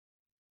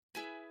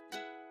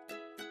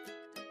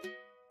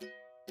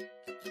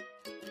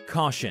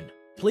Caution: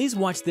 please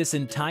watch this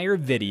entire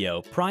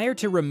video prior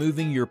to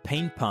removing your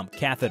pain pump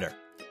catheter.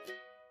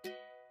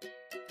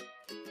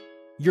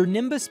 Your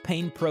Nimbus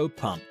Pain Pro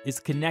pump is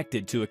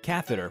connected to a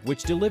catheter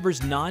which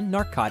delivers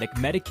non-narcotic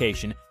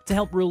medication to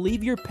help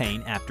relieve your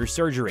pain after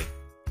surgery.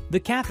 The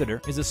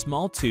catheter is a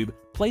small tube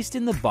placed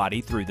in the body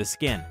through the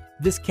skin.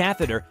 This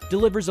catheter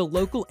delivers a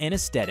local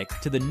anesthetic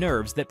to the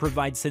nerves that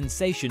provide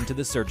sensation to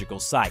the surgical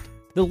site.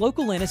 The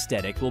local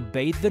anesthetic will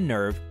bathe the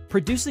nerve,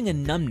 producing a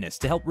numbness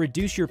to help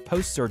reduce your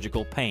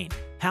post-surgical pain.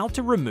 How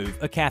to remove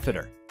a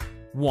catheter.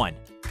 1.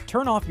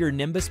 Turn off your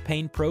Nimbus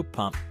Pain Pro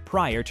pump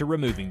prior to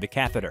removing the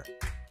catheter.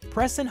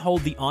 Press and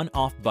hold the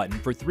on-off button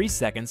for 3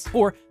 seconds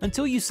or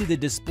until you see the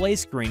display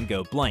screen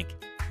go blank.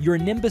 Your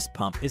Nimbus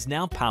pump is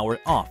now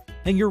powered off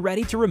and you're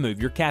ready to remove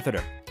your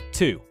catheter.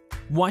 2.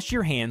 Wash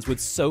your hands with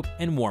soap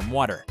and warm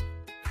water.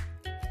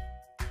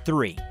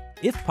 3.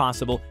 If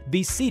possible,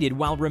 be seated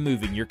while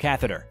removing your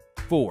catheter.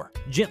 4.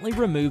 Gently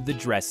remove the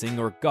dressing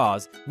or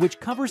gauze which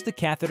covers the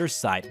catheter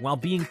site while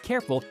being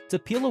careful to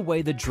peel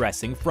away the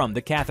dressing from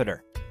the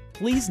catheter.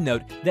 Please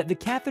note that the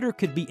catheter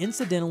could be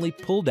incidentally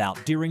pulled out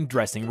during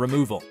dressing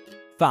removal.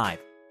 5.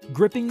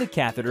 Gripping the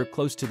catheter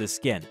close to the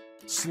skin.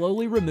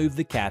 Slowly remove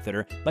the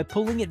catheter by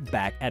pulling it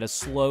back at a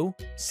slow,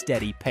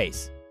 steady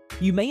pace.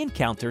 You may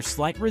encounter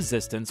slight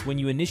resistance when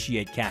you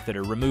initiate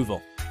catheter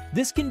removal.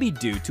 This can be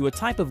due to a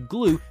type of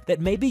glue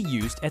that may be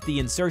used at the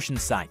insertion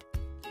site.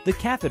 The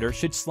catheter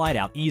should slide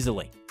out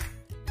easily.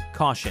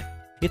 Caution: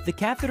 if the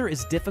catheter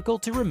is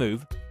difficult to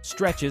remove,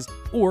 stretches,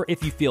 or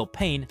if you feel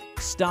pain,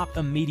 stop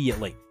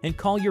immediately and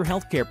call your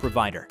healthcare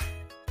provider.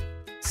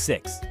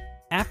 6.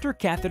 After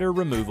catheter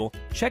removal,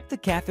 check the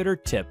catheter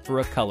tip for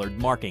a colored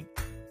marking.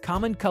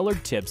 Common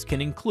colored tips can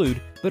include,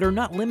 but are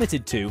not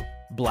limited to,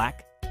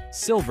 black,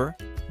 silver,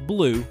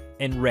 blue,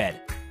 and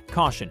red.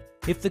 Caution: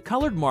 if the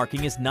colored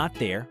marking is not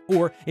there,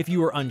 or if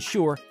you are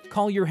unsure,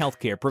 call your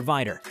healthcare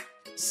provider.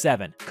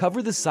 7.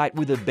 Cover the site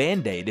with a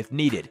Band-Aid if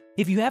needed.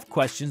 If you have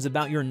questions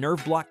about your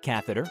nerve block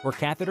catheter or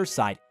catheter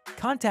site,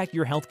 contact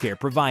your healthcare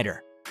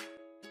provider.